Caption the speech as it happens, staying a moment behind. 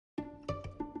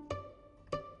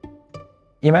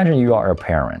Imagine you are a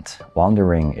parent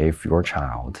wondering if your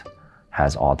child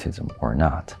has autism or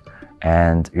not,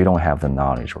 and you don't have the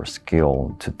knowledge or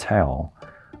skill to tell,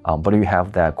 but you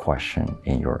have that question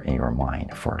in your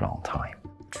mind for a long time.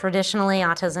 Traditionally,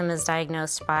 autism is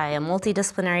diagnosed by a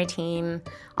multidisciplinary team.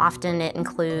 Often it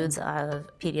includes a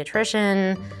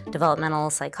pediatrician, developmental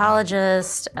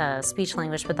psychologist, a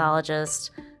speech-language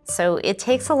pathologist. So it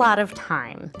takes a lot of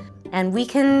time. And we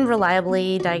can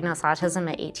reliably diagnose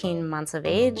autism at 18 months of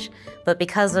age, but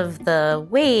because of the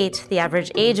wait, the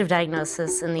average age of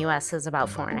diagnosis in the US is about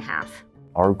 4.5.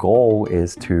 Our goal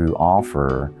is to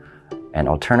offer an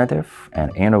alternative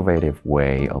and innovative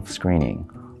way of screening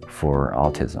for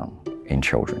autism in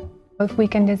children. If we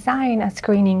can design a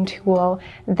screening tool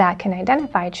that can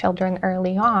identify children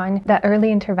early on, the early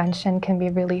intervention can be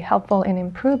really helpful in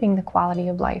improving the quality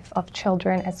of life of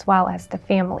children as well as the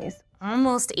families.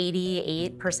 Almost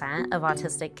 88% of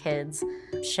autistic kids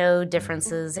show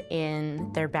differences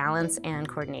in their balance and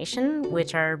coordination,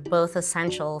 which are both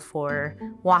essential for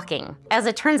walking. As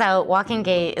it turns out, walking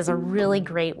gait is a really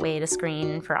great way to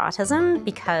screen for autism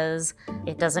because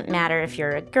it doesn't matter if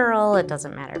you're a girl, it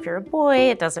doesn't matter if you're a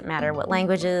boy, it doesn't matter what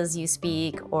languages you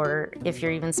speak or if you're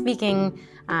even speaking.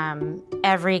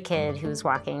 Every kid who's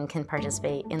walking can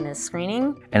participate in this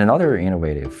screening. And another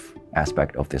innovative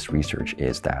aspect of this research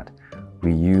is that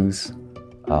we use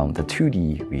the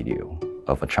 2D video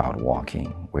of a child walking,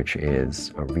 which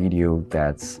is a video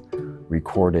that's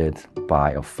recorded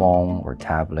by a phone or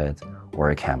tablet or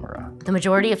a camera. The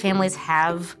majority of families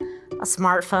have a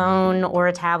smartphone or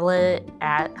a tablet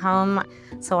at home.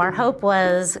 So our hope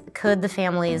was, could the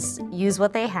families use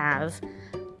what they have,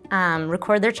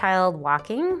 record their child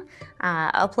walking,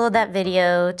 upload that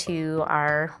video to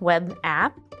our web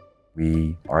app.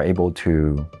 We are able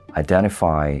to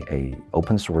identify an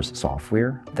open source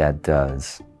software that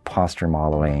does posture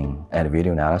modeling and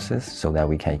video analysis so that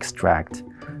we can extract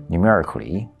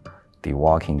numerically the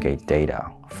walking gait data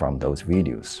from those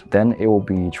videos. Then it will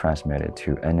be transmitted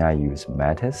to NIU's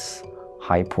METIS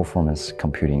high performance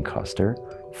computing cluster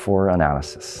for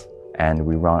analysis. And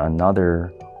we run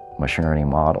another machine learning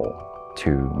model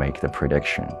to make the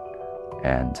prediction.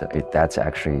 And that's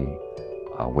actually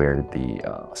where the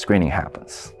screening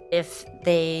happens. If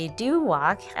they do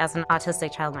walk, as an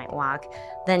autistic child might walk,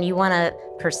 then you want to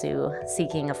pursue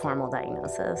seeking a formal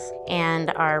diagnosis.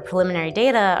 And our preliminary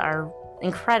data are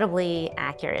incredibly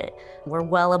accurate. We're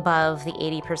well above the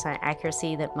 80%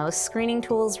 accuracy that most screening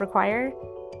tools require.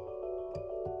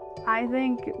 I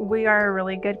think we are a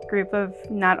really good group of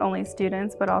not only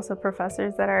students, but also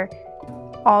professors that are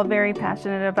all very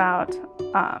passionate about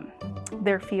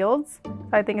their fields.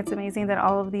 I think it's amazing that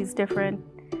all of these different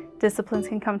disciplines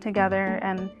can come together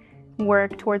and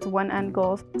work towards one end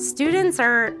goal. Students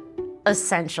are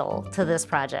essential to this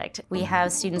project. We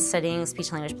have students studying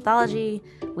speech-language pathology,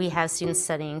 we have students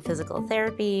studying physical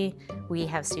therapy, we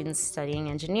have students studying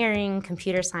engineering,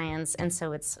 computer science, and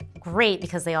so it's great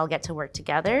because they all get to work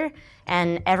together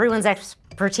and everyone's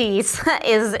expertise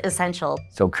is essential.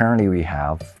 So currently we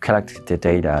have collected the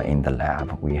data in the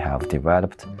lab. We have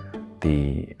developed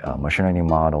the machine learning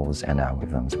models and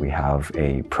algorithms. We have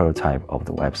a prototype of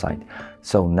the website.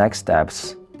 So next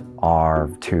steps are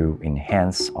to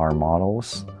enhance our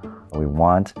models. We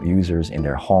want users in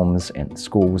their homes and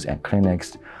schools and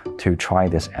clinics to try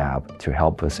this app to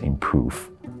help us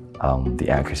improve the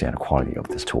accuracy and quality of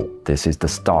this tool. This is the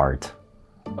start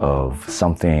of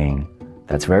something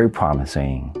that's very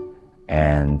promising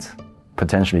and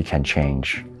potentially can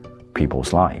change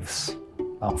people's lives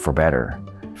for better,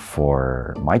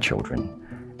 for my children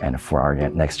and for our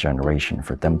next generation,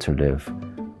 for them to live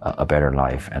a better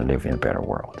life and live in a better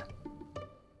world.